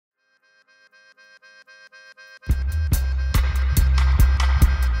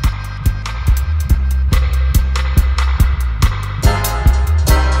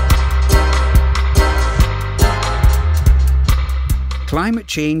Climate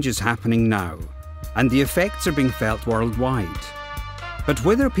change is happening now, and the effects are being felt worldwide. But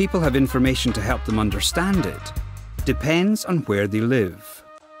whether people have information to help them understand it depends on where they live.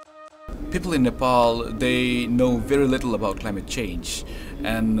 People in Nepal, they know very little about climate change,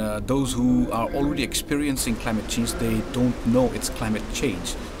 and those who are already experiencing climate change, they don't know it's climate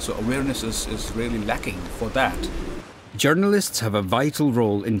change. So awareness is really lacking for that. Journalists have a vital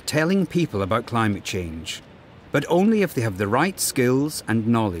role in telling people about climate change, but only if they have the right skills and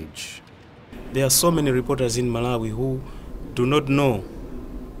knowledge. There are so many reporters in Malawi who do not know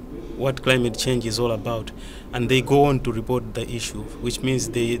what climate change is all about, and they go on to report the issue, which means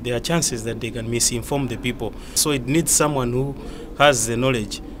there are chances that they can misinform the people. So it needs someone who has the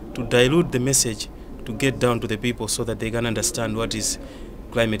knowledge to dilute the message to get down to the people so that they can understand what is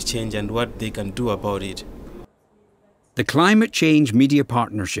climate change and what they can do about it. The Climate Change Media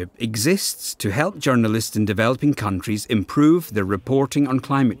Partnership exists to help journalists in developing countries improve their reporting on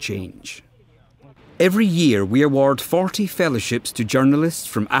climate change. Every year we award 40 fellowships to journalists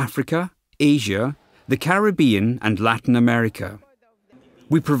from Africa, Asia, the Caribbean and Latin America.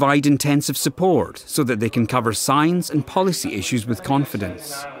 We provide intensive support so that they can cover science and policy issues with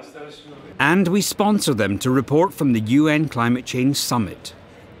confidence. And we sponsor them to report from the UN Climate Change Summit.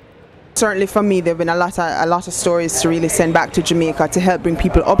 Certainly for me, there have been a lot of stories to really send back to Jamaica to help bring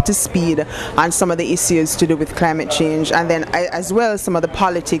people up to speed on some of the issues to do with climate change, and then as well as some of the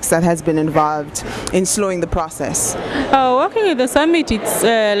politics that has been involved in slowing the process. Working at the summit, it's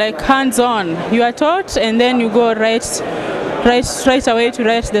like hands-on. You are taught and then you go right away to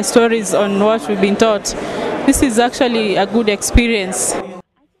write the stories on what we've been taught. This is actually a good experience.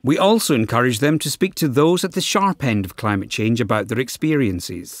 We also encourage them to speak to those at the sharp end of climate change about their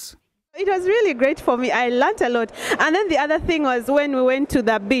experiences. It was really great for me. I learned a lot. And then the other thing was when we went to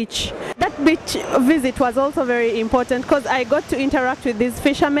the beach. That beach visit was also very important because I got to interact with these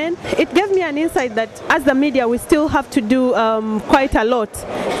fishermen. It gave me an insight that as the media we still have to do quite a lot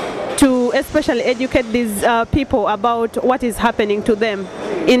to especially educate these people about what is happening to them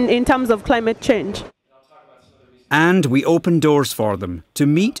in terms of climate change. And we open doors for them to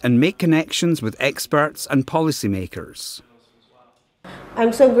meet and make connections with experts and policymakers.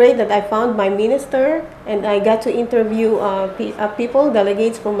 I'm so great that I found my minister and I got to interview people,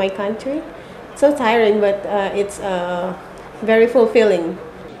 delegates from my country. So tiring, but it's very fulfilling.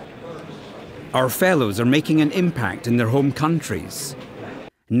 Our fellows are making an impact in their home countries.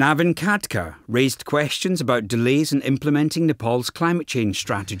 Navin Katka raised questions about delays in implementing Nepal's climate change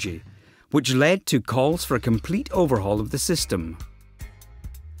strategy, which led to calls for a complete overhaul of the system.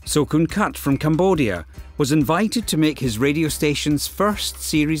 Sokun Kut from Cambodia was invited to make his radio station's first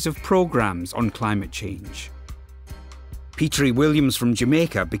series of programmes on climate change. Petrie Williams from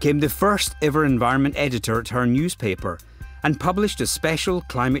Jamaica became the first ever environment editor at her newspaper and published a special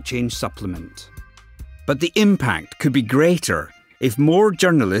climate change supplement. But the impact could be greater if more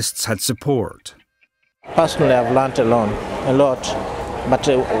journalists had support. Personally, I've learned a lot, but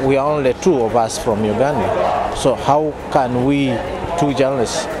we are only two of us from Uganda. So how can we, two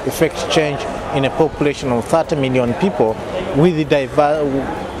journalists, effect change in a population of 30 million people with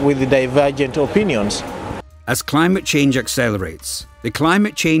divergent opinions? As climate change accelerates, the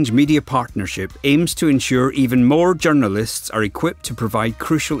Climate Change Media Partnership aims to ensure even more journalists are equipped to provide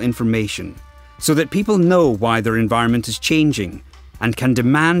crucial information, so that people know why their environment is changing and can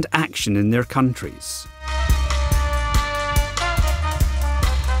demand action in their countries.